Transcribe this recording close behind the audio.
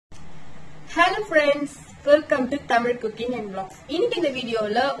Hello friends, welcome to Tamil Cooking and Vlogs. இன்னைக்கு இந்த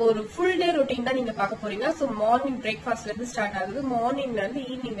வீடியோல ஒரு full day routine தான் நீங்க பார்க்க போறீங்க. So morning breakfastல இருந்து ஸ்டார்ட் ஆகுது. மார்னிங்ல இருந்து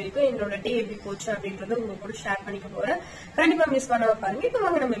ஈவினிங் வரைக்கும் என்னோட டே எப்படி போச்சு அப்படிங்கறத உங்க கூட ஷேர் பண்ணிக்க போறேன். கண்டிப்பா மிஸ் பண்ணாம பாருங்க. இப்போ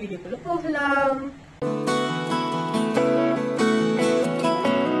வாங்க நம்ம வீடியோக்குள்ள போகலாம்.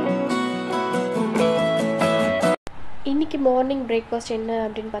 இன்னைக்கு மார்னிங் பிரேக்ஃபாஸ்ட் என்ன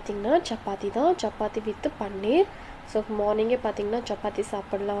அப்படினு பாத்தீங்கன்னா சப்பாத்தி தான். Chapati with paneer. ஸோ மார்னிங்கே பார்த்தீங்கன்னா சப்பாத்தி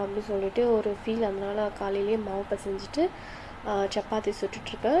சாப்பிடலாம் அப்படின்னு சொல்லிட்டு ஒரு ஃபீல், அதனால காலையிலேயே மாவு பசைஞ்சிட்டு சப்பாத்தி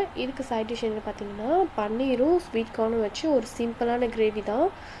சுட்டுட்ருக்கேன். இதுக்கு சைட் டிஷ் என்ன பார்த்தீங்கன்னா பன்னீரும் ஸ்வீட் கார்னும் வச்சு ஒரு சிம்பிளான கிரேவி தான்.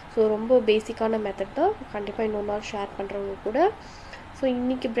 ஸோ ரொம்ப பேசிக்கான மெத்தட் தான். கண்டிப்பாக இன்னொரு நாள் ஷேர் பண்ணுறவங்க கூட. ஸோ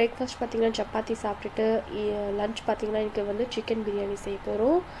இன்றைக்கி பிரேக்ஃபாஸ்ட் பார்த்திங்கன்னா சப்பாத்தி சாப்பிட்டுட்டு லன்ச் பார்த்திங்கன்னா இன்றைக்கி வந்து சிக்கன் பிரியாணி செய்ய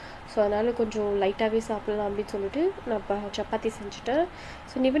போகிறோம். ஸோ அதனால் கொஞ்சம் லைட்டாகவே சாப்பிட்லாம் அப்படின்னு சொல்லிட்டு நான் சப்பாத்தி செஞ்சுட்டேன்.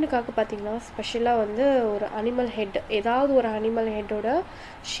 ஸோ நிவனுக்காக பார்த்திங்கன்னா ஸ்பெஷலாக வந்து ஒரு அனிமல் ஹெட், ஏதாவது ஒரு அனிமல் ஹெட்டோட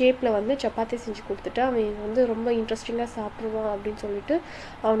ஷேப்பில் வந்து சப்பாத்தி செஞ்சு கொடுத்துட்டு அவன் வந்து ரொம்ப இன்ட்ரெஸ்டிங்காக சாப்பிடுவான் அப்படின்னு சொல்லிட்டு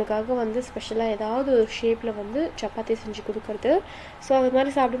அவனுக்காக வந்து ஸ்பெஷலாக ஏதாவது ஒரு ஷேப்பில் வந்து சப்பாத்தி செஞ்சு கொடுக்குறது. ஸோ அது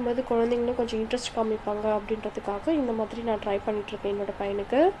மாதிரி சாப்பிடும்போது குழந்தைங்களும் கொஞ்சம் இன்ட்ரெஸ்ட் காமிப்பாங்க அப்படின்றதுக்காக இந்த மாதிரி நான் ட்ரை பண்ணிகிட்ருக்கேன் என்னோடய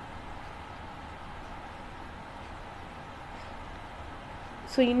பையனுக்கு.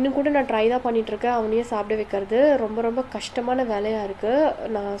 ஸோ இன்னும் கூட நான் ட்ரை தான் பண்ணிகிட்ருக்கேன் அவனையே சாப்பிட வைக்கிறது. ரொம்ப ரொம்ப கஷ்டமான வேலையாக இருக்குது.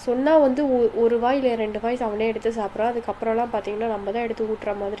 நான் சொன்னால் வந்து ஒரு வாய் இல்லை 2 வாய் அவனே எடுத்து சாப்பிட்றான். அதுக்கப்புறம்லாம் பார்த்திங்கன்னா நம்ம தான் எடுத்து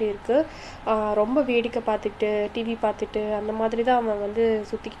ஊட்டுற மாதிரி இருக்குது. ரொம்ப வேடிக்கை பார்த்துக்கிட்டு டிவி பார்த்துட்டு அந்த மாதிரி தான் அவன் வந்து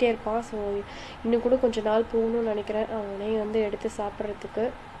சுற்றிக்கிட்டே இருப்பான். ஸோ இன்னும் கூட கொஞ்சம் நாள் போகணும்னு நினைக்கிறேன் அவனே வந்து எடுத்து சாப்பிட்றதுக்கு.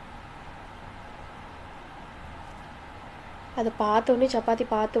 அதை பார்த்தோன்னே சப்பாத்தி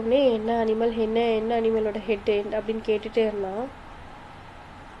பார்த்தோன்னே என்ன அனிமலோட ஹெட் அப்படின்னு கேட்டுகிட்டே இருந்தான்.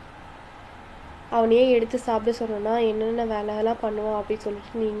 அவனையே எடுத்து சாப்பிட சொன்னோன்னா என்னென்ன வேலையெல்லாம் பண்ணுவான் அப்படின்னு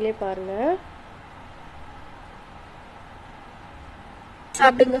சொல்லிட்டு நீங்களே பாருங்க.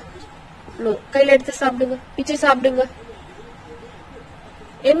 சாப்பிடுங்க, கையில எடுத்து சாப்பிடுங்க, பிச்சு சாப்பிடுங்க.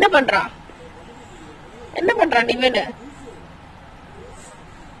 என்ன பண்றா நீ வேணு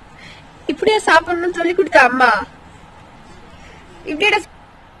இப்படியே சாப்பிடணும்னு சொல்லி கொடுத்த அம்மா இப்படியே.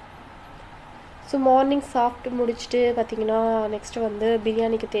 ஸோ மார்னிங் சாப்பிட்டு முடிச்சுட்டு பார்த்திங்கன்னா நெக்ஸ்ட்டு வந்து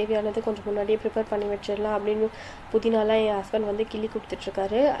பிரியாணிக்கு தேவையானது கொஞ்சம் முன்னாடியே ப்ரிப்பேர் பண்ணி வச்சிடலாம் அப்படின்னு புதினாலாம் என் ஹஸ்பண்ட் வந்து கிள்ளி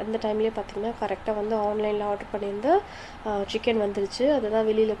கொடுத்துட்ருக்காரு. அந்த டைம்லேயே பார்த்திங்கன்னா கரெக்டாக வந்து ஆன்லைனில் ஆர்டர் பண்ணியிருந்த சிக்கன் வந்துருச்சு. அதை தான்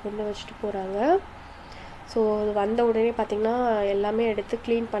வெளியில் கொண்டு வச்சுட்டு போகிறாங்க. ஸோ அது வந்த உடனே பார்த்திங்கன்னா எல்லாமே எடுத்து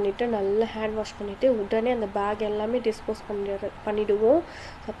க்ளீன் பண்ணிவிட்டு நல்லா ஹேண்ட் வாஷ் பண்ணிவிட்டு உடனே அந்த பேக் எல்லாமே டிஸ்போஸ் பண்ணிவிடுவோம்.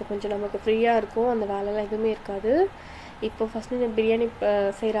 அப்போ கொஞ்சம் நமக்கு ஃப்ரீயாக இருக்கும், அந்த வேலைலாம் எதுவுமே இருக்காது. இப்போ ஃபஸ்ட்டு இந்த பிரியாணி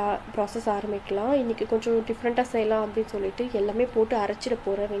செய்கிற ப்ராசஸ் ஆரம்பிக்கலாம். இன்றைக்கி கொஞ்சம் டிஃப்ரெண்ட்டாக செய்யலாம் அப்படின்னு சொல்லிட்டு எல்லாமே போட்டு அரைச்சிட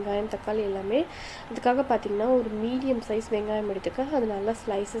போகிறேன், வெங்காயம் தக்காளி எல்லாமே. அதுக்காக பார்த்திங்கன்னா ஒரு மீடியம் சைஸ் வெங்காயம் எடுத்துக்க, அது நல்லா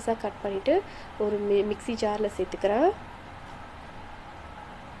ஸ்லைசஸாக கட் பண்ணிவிட்டு ஒரு மிக்ஸி ஜாரில் சேர்த்துக்கிறேன்.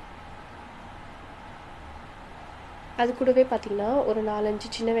 அது கூடவே பார்த்திங்கன்னா ஒரு 4-5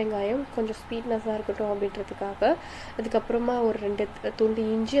 சின்ன வெங்காயம் கொஞ்சம் ஸ்வீட்னஸாக இருக்கட்டும் அப்படின்றதுக்காக, அதுக்கப்புறமா ஒரு 2 துண்டு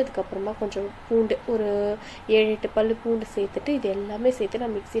இஞ்சி, அதுக்கப்புறமா கொஞ்சம் பூண்டு, ஒரு 7-8 பல் பூண்டு சேர்த்துட்டு இது எல்லாமே சேர்த்து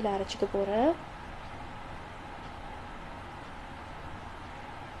நான் மிக்சியில் அரைச்சிக்க போகிறேன்.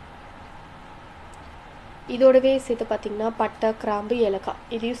 இதோடவே சேர்த்து பார்த்திங்கன்னா பட்டை, கிராம்பு, ஏலக்காய்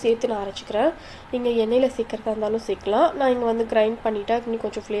இதையும் சேர்த்து நான் அரைச்சிக்கிறேன். நீங்கள் எண்ணெயில் சேர்க்குறதா இருந்தாலும் சேர்க்கலாம். நான் இங்கே வந்து கிரைண்ட் பண்ணிட்டா இன்னும்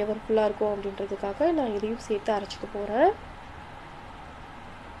கொஞ்சம் ஃப்ளேவர்ஃபுல்லாக இருக்கும் அப்படின்றதுக்காக நான் இதையும் சேர்த்து அரைச்சிக்க போகிறேன்.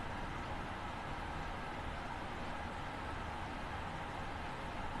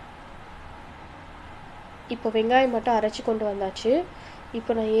 இப்போ வெங்காயம் மட்டும் அரைச்சி கொண்டு வந்தாச்சு.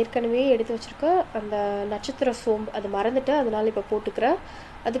 இப்போ நான் ஏற்கனவே எடுத்து வச்சுருக்க அந்த நட்சத்திர சோம்பு அது மறந்துட்டேன், அதனால் இப்போ போட்டுக்கிறேன்.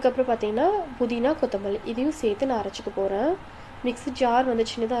 அதுக்கப்புறம் பார்த்திங்கன்னா புதினா, கொத்தமல்லி இதையும் சேர்த்து நான் அரைச்சிக்க போகிறேன். மிக்ஸி ஜார் வந்து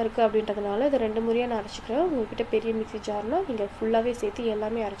சின்னதாக இருக்குது அப்படின்றதுனால இதை 2 முறையாக நான் அரைச்சிக்கிறேன். உங்கள்கிட்ட பெரிய மிக்ஸி ஜார்னால் நீங்கள் ஃபுல்லாகவே சேர்த்து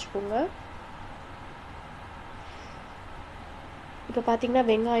எல்லாமே அரைச்சிக்கோங்க. இப்போ பார்த்திங்கன்னா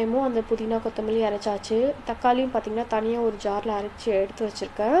வெங்காயமும் அந்த புதினா கொத்தமல்லி அரைச்சாச்சு. தக்காளியும் பார்த்திங்கன்னா தனியாக ஒரு ஜாரில் அரைச்சி எடுத்து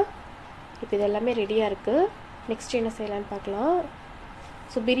வச்சுருக்கேன். இப்போ இது எல்லாமே ரெடியாக இருக்குது. நெக்ஸ்ட் என்ன செய்யலான்னு பார்க்கலாம்.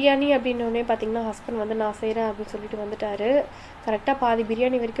 ஸோ பிரியாணி அப்படின்னோடனே பார்த்திங்கன்னா ஹஸ்பண்ட் வந்து நான் செய்கிறேன் அப்படின்னு சொல்லிட்டு வந்துட்டார். கரெக்டாக பாதி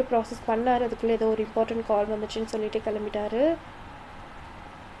பிரியாணி வரைக்கும் ப்ராசஸ் பண்ணார். அதுக்குள்ளே ஏதோ ஒரு இம்பார்ட்டன்ட் கால் வந்துச்சுன்னு சொல்லிட்டு கிளம்பிட்டார்.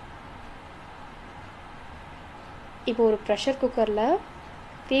 இப்போ ஒரு ப்ரெஷர் குக்கரில்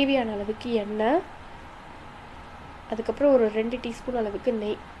தேவையான அளவுக்கு எண்ணெய், அதுக்கப்புறம் ஒரு 2 டீஸ்பூன் அளவுக்கு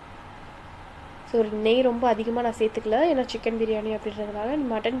நெய். ஸோ ஒரு நெய் ரொம்ப அதிகமாக நான் சேர்த்துக்கல, ஏன்னா சிக்கன் பிரியாணி அப்படின்றதுனால.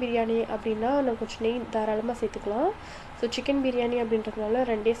 மட்டன் பிரியாணி அப்படின்னா நான் கொஞ்சம் நெய் தாராளமாக சேர்த்துக்கலாம். ஸோ சிக்கன் பிரியாணி அப்படின்றதுனால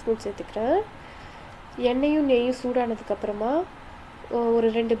 2 ஸ்பூன் சேர்த்துக்கிறேன். எண்ணெயும் நெய்யும் சூடானதுக்கப்புறமா ஒரு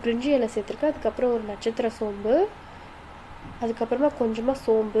 2 பிரிஞ்சி இலை சேர்த்துருக்கேன். அதுக்கப்புறம் ஒரு நட்சத்திர சோம்பு, அதுக்கப்புறமா கொஞ்சமாக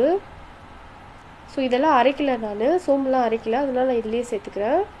சோம்பு, ஸோ இதெல்லாம் அரைக்கல, நான் சோம்புலாம் அரைக்கல, அதனால நான் இதுலேயே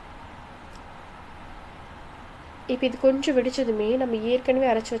சேர்த்துக்கிறேன். இப்போ இது கொஞ்சம் வெடிச்சதுமே நம்ம ஏற்கனவே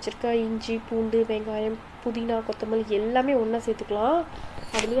அரைச்சி வச்சுருக்க இஞ்சி, பூண்டு, வெங்காயம், புதினா, கொத்தமல்லி எல்லாமே ஒன்றா சேர்த்துக்கலாம்.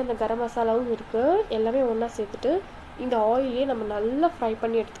 அதுலேயும் அந்த கரம் மசாலாவும் இருக்குது. எல்லாமே ஒன்றா சேர்த்துட்டு இந்த ஆயிலே நம்ம நல்லா ஃப்ரை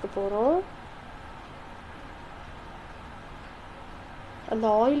பண்ணி எடுத்துக்க போகிறோம். அந்த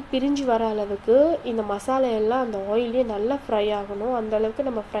ஆயில் பிரிஞ்சு வர அளவுக்கு இந்த மசாலா எல்லாம் அந்த ஆயிலே நல்லா ஃப்ரை ஆகணும். அந்த அளவுக்கு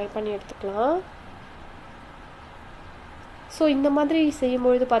நம்ம ஃப்ரை பண்ணி எடுத்துக்கலாம். ஸோ இந்த மாதிரி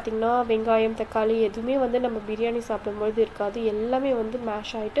செய்யும்பொழுது பார்த்திங்கன்னா வெங்காயம், தக்காளி எதுவுமே வந்து நம்ம பிரியாணி சாப்பிடும்பொழுது இருக்காது. எல்லாமே வந்து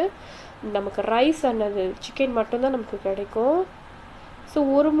மேஷ் ஆகிட்டு நமக்கு ரைஸ் அண்ட் சிக்கன் மட்டும்தான் நமக்கு கிடைக்கும். ஸோ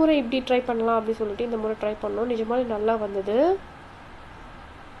ஒரு முறை இப்படி ட்ரை பண்ணலாம் அப்படின்னு சொல்லிட்டு இந்த முறை ட்ரை பண்ணோம். நிஜமாலே நல்லா வந்தது.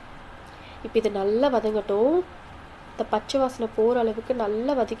 இப்போ இது நல்லா வதங்கட்டும். இந்த பச்சை வாசனை போகிற அளவுக்கு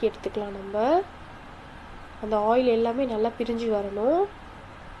நல்லா வதக்கி எடுத்துக்கலாம். நம்ம அந்த ஆயில் எல்லாமே நல்லா பிரிஞ்சு வரணும்.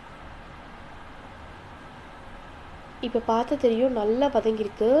 இப்போ பார்த்து தெரியும் நல்லா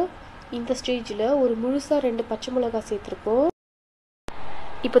வதங்கியிருக்கு. இந்த ஸ்டேஜில் ஒரு முழுசாக 2 பச்சை மிளகாய் சேர்த்துருக்கோம்.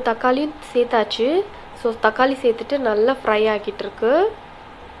 இப்போ தக்காளியும் சேர்த்தாச்சு. ஸோ தக்காளி சேர்த்துட்டு நல்லா ஃப்ரை ஆகிட்டு இருக்கு.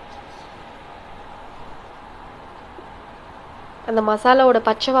 அந்த மசாலாவோட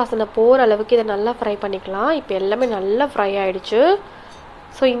பச்சை வாசனை போகிற அளவுக்கு இதை நல்லா ஃப்ரை பண்ணிக்கலாம். இப்போ எல்லாமே நல்லா ஃப்ரை ஆகிடுச்சு.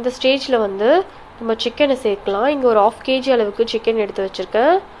 ஸோ இந்த ஸ்டேஜில் வந்து நம்ம சிக்கனை சேர்க்கலாம். இங்கே ஒரு 1/2 kg அளவுக்கு சிக்கன் எடுத்து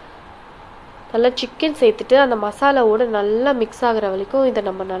வச்சுருக்கேன். நல்லா சிக்கன் சேர்த்துட்டு அந்த மசாலாவோட நல்லா மிக்ஸ் ஆகிற வரைக்கும் இதை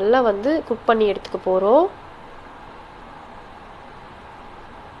நம்ம நல்லா வந்து குக் பண்ணி எடுத்துக்க போகிறோம்.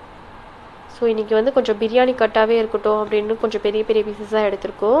 ஸோ இன்றைக்கி வந்து கொஞ்சம் பிரியாணி கட்டாகவே இருக்கட்டும் அப்படின்னு கொஞ்சம் பெரிய பெரிய பீசஸாக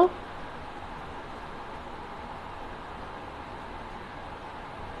எடுத்துருக்கோம்.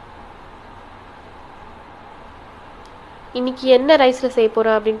 இன்றைக்கி என்ன ரைஸில் செய்ய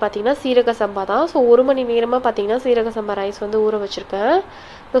போகிறேன் அப்படின்னு பார்த்தீங்கன்னா சீரக சம்பா தான். ஸோ 1 மணி நேரமாக பார்த்தீங்கன்னா சீரக சம்பா ரைஸ் வந்து ஊற வச்சுருக்கேன்.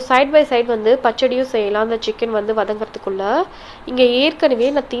 ஸோ சைட் பை சைட் வந்து பச்சடியும் செய்யலாம். அந்த சிக்கன் வந்து வதங்கிறதுக்குள்ளே இங்கே ஏற்கனவே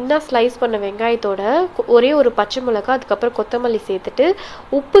நான் தின்னாக ஸ்லைஸ் பண்ண வெங்காயத்தோட ஒரே ஒரு பச்சை மிளகாய், அதுக்கப்புறம் கொத்தமல்லி சேர்த்துட்டு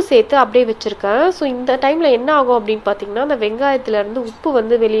உப்பு சேர்த்து அப்படியே வச்சுருக்கேன். ஸோ இந்த டைமில் என்ன ஆகும் அப்படின்னு பார்த்தீங்கன்னா அந்த வெங்காயத்துலேருந்து உப்பு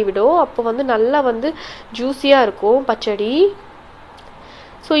வந்து வெளியே விடும். அப்போ வந்து நல்லா வந்து ஜூஸியாக இருக்கும் பச்சடி.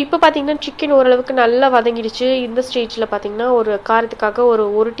 ஸோ இப்போ பார்த்தீங்கன்னா சிக்கன் ஓரளவுக்கு நல்லா வதங்கிடுச்சு. இந்த ஸ்டேஜில் பார்த்தீங்கன்னா ஒரு காரத்துக்காக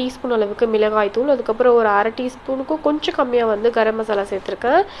ஒரு டீஸ்பூன் அளவுக்கு மிளகாய் தூள், அதுக்கப்புறம் ஒரு 1/2 டீஸ்பூனுக்கும் கொஞ்சம் கம்மியாக வந்து கரம் மசாலா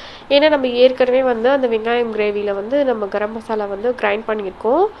சேர்த்துருக்கேன். ஏன்னா நம்ம ஏற்கனவே வந்து அந்த வெங்காயம் கிரேவியில் வந்து நம்ம கரம் மசாலா வந்து கிரைண்ட்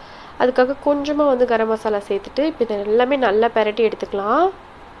பண்ணியிருக்கோம். அதுக்காக கொஞ்சமாக வந்து கரம் மசாலா சேர்த்துட்டு இப்போ இதை எல்லாமே நல்லா பெரட்டி எடுத்துக்கலாம்.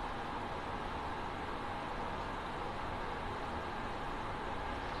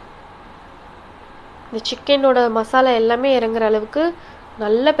 இந்த சிக்கனோட மசாலா எல்லாமே இறங்குற அளவுக்கு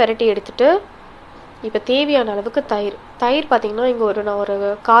நல்லா பெரட்டி எடுத்துட்டு இப்போ தேவையான அளவுக்கு தயிர் பார்த்திங்கன்னா இங்கே நான் ஒரு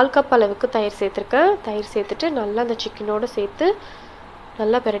 1/4 கப் அளவுக்கு தயிர் சேர்த்துருக்கேன். தயிர் சேர்த்துட்டு நல்லா அந்த சிக்கனோடு சேர்த்து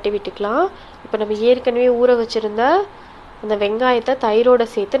நல்லா பெரட்டி விட்டுக்கலாம். இப்போ நம்ம ஏற்கனவே ஊற வச்சுருந்த அந்த வெங்காயத்தை தயிரோடு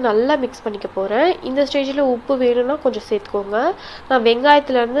சேர்த்து நல்லா மிக்ஸ் பண்ணிக்க போகிறேன். இந்த ஸ்டேஜில் உப்பு வேணும்னா கொஞ்சம் சேர்த்துக்கோங்க. நான்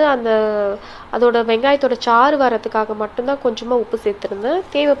வெங்காயத்துலேருந்து அதோட வெங்காயத்தோட சாறு வரத்துக்காக மட்டும்தான் கொஞ்சமாக உப்பு சேர்த்துருந்தேன்.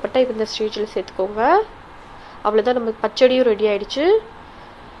 தேவைப்பட்டால் இப்போ இந்த ஸ்டேஜில் சேர்த்துக்கோங்க. அவ்வளோதான், நம்ம பச்சடியும் ரெடி ஆகிடுச்சு.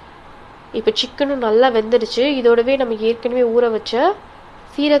 இப்போ சிக்கனும் நல்லா வெந்துடுச்சு. இதோடவே நம்ம ஏற்கனவே ஊற வச்ச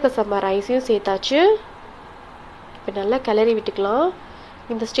சீரக சம்பா ரைஸையும் சேர்த்தாச்சு. இப்போ நல்லா கிளறி விட்டுக்கலாம்.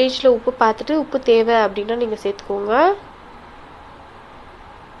 இந்த ஸ்டேஜில் உப்பு பார்த்துட்டு உப்பு தேவை அப்படின்னா நீங்கள் சேர்த்துக்கோங்க.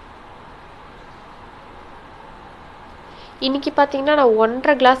 இன்றைக்கி பார்த்தீங்கன்னா நான்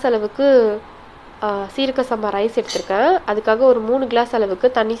 1.5 கிளாஸ் அளவுக்கு சீரக சம்பா ரைஸ் எடுத்திருக்கேன். அதுக்காக ஒரு 3 கிளாஸ்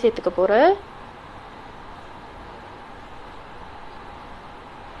அளவுக்கு தண்ணி சேர்த்துக்க போகிறேன்.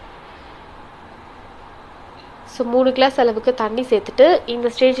 ஸோ 3 கிளாஸ் அளவுக்கு தண்ணி சேர்த்துட்டு இந்த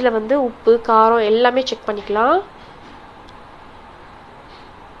ஸ்டேஜில் வந்து உப்பு, காரம் எல்லாமே செக் பண்ணிக்கலாம்.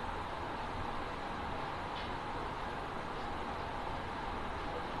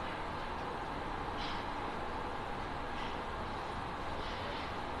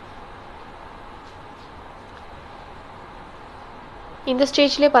 இந்த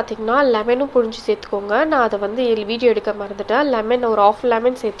ஸ்டேஜ்லேயே பார்த்தீங்கன்னா லெமனும் புழிஞ்சு சேர்த்துக்கோங்க. நான் அதை வந்து வீடியோ எடுக்க மறந்துட்டேன். லெமன் ஒரு 1/2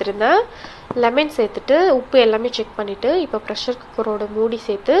 லெமன் சேர்த்துருந்தேன். லெமன் சேர்த்துட்டு உப்பு எல்லாமே செக் பண்ணிவிட்டு இப்போ ப்ரெஷர் குக்கரோட மூடி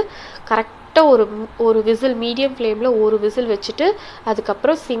சேர்த்து கரெக்டாக ஒரு விசில், மீடியம் ஃப்ளேமில் ஒரு விசில் வச்சுட்டு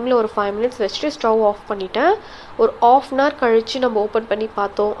அதுக்கப்புறம் சிம்மில் ஒரு 5 மினிட்ஸ் வச்சுட்டு ஸ்டவ் ஆஃப் பண்ணிவிட்டேன். ஒரு 1/2 அன் ஹவர் கழித்து நம்ம ஓப்பன் பண்ணி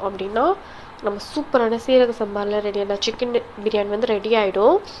பார்த்தோம் அப்படின்னா நம்ம சூப்பரான சீரக சம்பாரில் ரெடியான சிக்கன் பிரியாணி வந்து ரெடி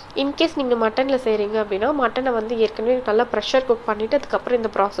ஆகிடும். இன்கேஸ் நீங்கள் மட்டனில் செய்கிறீங்க அப்படின்னா மட்டனை வந்து ஏற்கனவே நல்லா ப்ரெஷர் குக் பண்ணிவிட்டு அதுக்கப்புறம்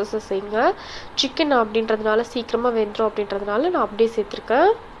இந்த ப்ராசஸை செய்யுங்க. சிக்கன் அப்படின்றதுனால சீக்கிரமாக வெந்துடும் அப்படின்றதுனால நான் அப்படியே சேர்த்துருக்கேன்.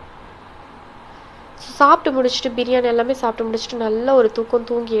 சாப்பிட்டு முடிச்சுட்டு பிரியாணி எல்லாமே சாப்பிட்டு முடிச்சுட்டு நல்ல ஒரு தூக்கம்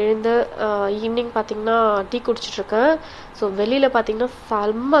தூங்கி எழுந்து ஈவினிங் பார்த்திங்கன்னா டீ குடிச்சிட்ருக்கேன். ஸோ வெளியில் பார்த்திங்கன்னா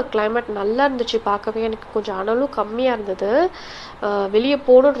செம்ம கிளைமேட் நல்லா இருந்துச்சு பார்க்கவே. எனக்கு கொஞ்சம் அனலும் கம்மியாக இருந்தது. வெளியே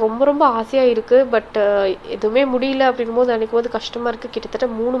போகணுன்னு ரொம்ப ரொம்ப ஆசையாக இருக்குது. பட் எதுவுமே முடியல அப்படின்னும் போது நினைக்கும் போது கஷ்டமாக இருக்குது. கிட்டத்தட்ட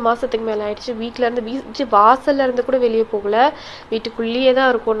 3 மாதத்துக்கு மேலே ஆயிடுச்சு. வீட்டிலேருந்து வாசல்ல இருந்து கூட வெளியே போகல. வீட்டுக்குள்ளேயே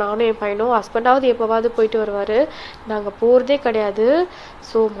தான் இருக்கும் நானும் என் பையனும். ஹஸ்பண்டாவது எப்போவாவது போயிட்டு வருவார். நாங்கள் போகிறதே கிடையாது.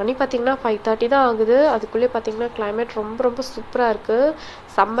 ஸோ மணி பார்த்திங்கன்னா 5:30 தான் ஆகுது. அதுக்குள்ளே பார்த்திங்கன்னா கிளைமேட் ரொம்ப ரொம்ப சூப்பராக இருக்குது.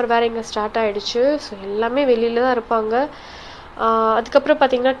 சம்மர் வேறு இங்கே ஸ்டார்ட் ஆகிடுச்சு. ஸோ எல்லாமே வெளியில் தான் இருப்பாங்க. அதுக்கப்புறம்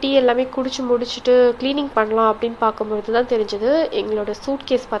பார்த்திங்கன்னா டீ எல்லாமே குடிச்சு முடிச்சுட்டு க்ளீனிங் பண்ணலாம் அப்படின்னு பார்க்கும்பொழுது தான் தெரிஞ்சது எங்களோட சூட்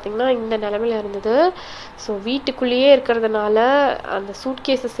கேஸ் பார்த்திங்கன்னா இந்த நிலமையில இருந்தது. ஸோ வீட்டுக்குள்ளேயே இருக்கிறதுனால அந்த சூட்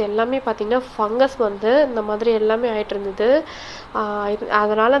கேஸஸ் எல்லாமே பார்த்திங்கன்னா ஃபங்கஸ் வந்து இந்த மாதிரி எல்லாமே ஆகிட்டு இருந்தது.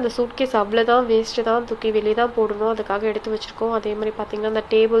 அதனால் அந்த சூட் கேஸ் அவ்வளோதான் வேஸ்ட்டு தான், தூக்கி வெளியே தான் போடணும். அதுக்காக எடுத்து வச்சுருக்கோம். அதே மாதிரி பார்த்திங்கன்னா அந்த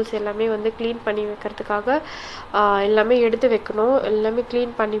டேபிள்ஸ் எல்லாமே வந்து க்ளீன் பண்ணி வைக்கிறதுக்காக எல்லாமே எடுத்து வைக்கணும். எல்லாமே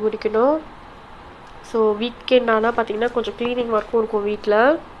க்ளீன் பண்ணி முடிக்கணும். ஸோ வீக்கெண்ட் ஆனால் பார்த்திங்கன்னா கொஞ்சம் க்ளீனிங் ஒர்க்கும் இருக்கும் வீட்டில்.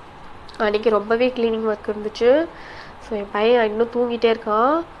 அன்றைக்கி ரொம்பவே க்ளீனிங் ஒர்க் இருந்துச்சு. ஸோ என் பையன் இன்னும் தூங்கிட்டே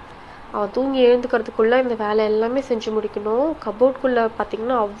இருக்கான். அவன் தூங்கி எழுந்துக்கிறதுக்குள்ளே இந்த வேலை எல்லாமே செஞ்சு முடிக்கணும். கபோர்ட்குள்ளே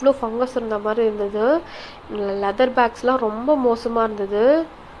பார்த்திங்கன்னா அவ்வளோ ஃபங்கஸ் இருந்த மாதிரி இருந்தது. லெதர் பேக்ஸ்லாம் ரொம்ப மோசமாக இருந்தது.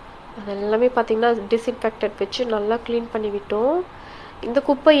 அது எல்லாமே பார்த்திங்கன்னா டிஸ்இன்ஃபெக்டட் வச்சு நல்லா க்ளீன் பண்ணி விட்டோம். இந்த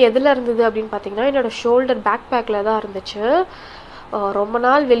குப்பை எதில் இருந்தது அப்படின்னு பார்த்திங்கன்னா என்னோடய ஷோல்டர் பேக்கில் தான் இருந்துச்சு. ரொம்ப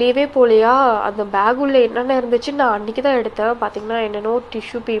நாள் வெளியவே போகலையா, அந்த பேக் உள்ள என்னென்ன இருந்துச்சுன்னு நான் அன்றைக்கி தான் எடுத்தேன். பார்த்திங்கன்னா என்னென்னோ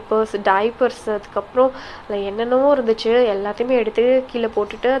டிஷ்யூ பேப்பர்ஸ், டைப்பர்ஸ், அதுக்கப்புறம் அதில் என்னென்னவோ இருந்துச்சு. எல்லாத்தையுமே எடுத்து கீழே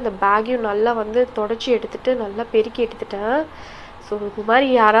போட்டுட்டு அந்த பேக்கையும் நல்லா வந்து தொடச்சி எடுத்துகிட்டு நல்லா பெருக்கி எடுத்துட்டேன். ஸோ இது மாதிரி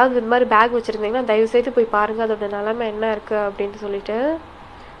யாராவது இது மாதிரி பேக் வச்சுருந்தீங்கன்னா தயவுசெய்து போய் பாருங்கள் அதோட நிலமை என்ன இருக்குது அப்படின்ட்டு சொல்லிட்டு.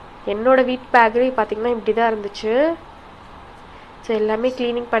 என்னோடய வீட் பேக்லேயும் பார்த்திங்கன்னா இப்படி தான் இருந்துச்சு. ஸோ எல்லாமே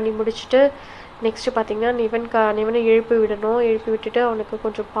க்ளீனிங் பண்ணி முடிச்சுட்டு நெக்ஸ்ட்டு பார்த்திங்கன்னா நிவனை எழுப்பி விடணும். எழுப்பி விட்டுட்டு அவனுக்கு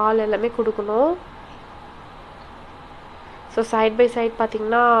கொஞ்சம் பால் எல்லாமே கொடுக்கணும். ஸோ சைட் பை சைட்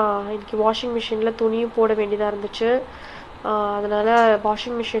பார்த்திங்கன்னா இன்றைக்கி வாஷிங் மிஷினில் துணியும் போட வேண்டியதாக இருந்துச்சு. அதனால்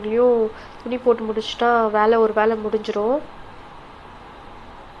வாஷிங் மிஷின்லேயும் துணி போட்டு முடிச்சுட்டா ஒரு வேலை முடிஞ்சிடும்.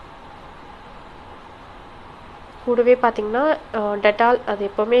 கூடவே பார்த்திங்கன்னா டெட்டால் அது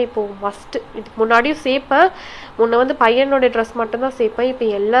எப்போவுமே இப்போது மஸ்ட்டு. இதுக்கு முன்னாடியும் சேர்ப்பேன். முன்ன வந்து பையனோட ட்ரெஸ் மட்டும்தான் சேர்ப்பேன். இப்போ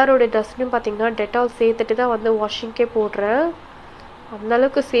எல்லாரோட ட்ரெஸ்லையும் பார்த்திங்கன்னா டெட்டால் சேர்த்துட்டு தான் வந்து வாஷிங்க்கே போடுறேன்.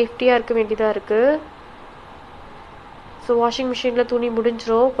 அந்தளவுக்கு சேஃப்டியாக இருக்க வேண்டியதாக இருக்குது. ஸோ வாஷிங் மிஷினில் துணி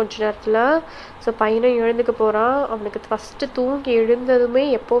முடிஞ்சிடும் கொஞ்ச நேரத்தில். ஸோ பையனும் எழுந்துக்க போகிறான். அவனுக்கு ஃபஸ்ட்டு தூங்கி எழுந்ததுமே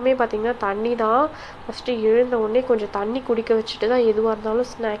எப்போவுமே பார்த்திங்கன்னா தண்ணி தான். ஃபஸ்ட்டு எழுந்த உடனே கொஞ்சம் தண்ணி குடிக்க வச்சுட்டு தான் எதுவாக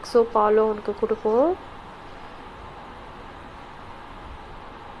இருந்தாலும் ஸ்நாக்ஸோ பாலோ அவனுக்கு கொடுப்போம்.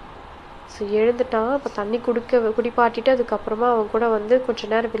 ஸோ எழுந்துட்டான். இப்போ தண்ணி குடிப்பாட்டிட்டு அதுக்கப்புறமா அவன் கூட வந்து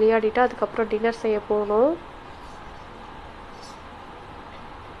கொஞ்சம் நேரம் விளையாடிட்டு அதுக்கப்புறம் டின்னர் செய்ய போகணும்.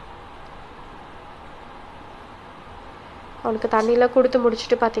 அவனுக்கு தண்ணியெலாம் கொடுத்து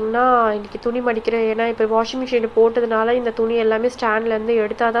முடிச்சுட்டு பார்த்திங்கன்னா இன்றைக்கி துணி மடிக்கிறேன். ஏன்னா இப்போ வாஷிங் மிஷினில் போட்டதுனால இந்த துணி எல்லாமே ஸ்டாண்ட்லேருந்து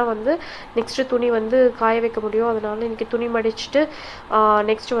எடுத்தால் தான் வந்து நெக்ஸ்ட்டு துணி வந்து காய வைக்க முடியும். அதனால இன்றைக்கி துணி மடிச்சுட்டு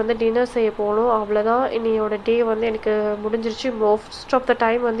நெக்ஸ்ட்டு வந்து டின்னர் செய்ய போகணும். அவ்வளோதான் இன்னையோட டே வந்து எனக்கு முடிஞ்சிருச்சு. மோஸ்ட் ஆஃப் த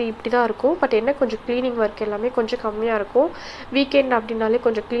டைம் வந்து இப்படி தான் இருக்கும். பட் என்ன கொஞ்சம் க்ளீனிங் ஒர்க் எல்லாமே கொஞ்சம் கம்மியாக இருக்கும். வீக்கெண்ட் அப்படின்னாலே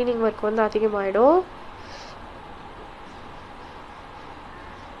கொஞ்சம் க்ளீனிங் ஒர்க் வந்து அதிகமாகிடும்.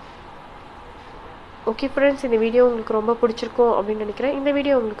 ஓகே ஃப்ரெண்ட்ஸ், இந்த வீடியோ உங்களுக்கு ரொம்ப பிடிச்சிருக்கும் அப்படின்னு நினைக்கிறேன். இந்த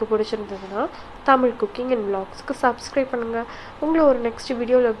வீடியோ உங்களுக்கு பிடிச்சிருந்ததுன்னா தமிழ் குக்கிங் அண்ட் vlogsக்கு சப்ஸ்கிரைப் பண்ணுங்கள். உங்களை ஒரு நெக்ஸ்ட்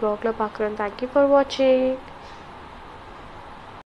வீடியோவில் vlogல பார்க்குறேன். தேங்க்யூ ஃபார் வாட்சிங்.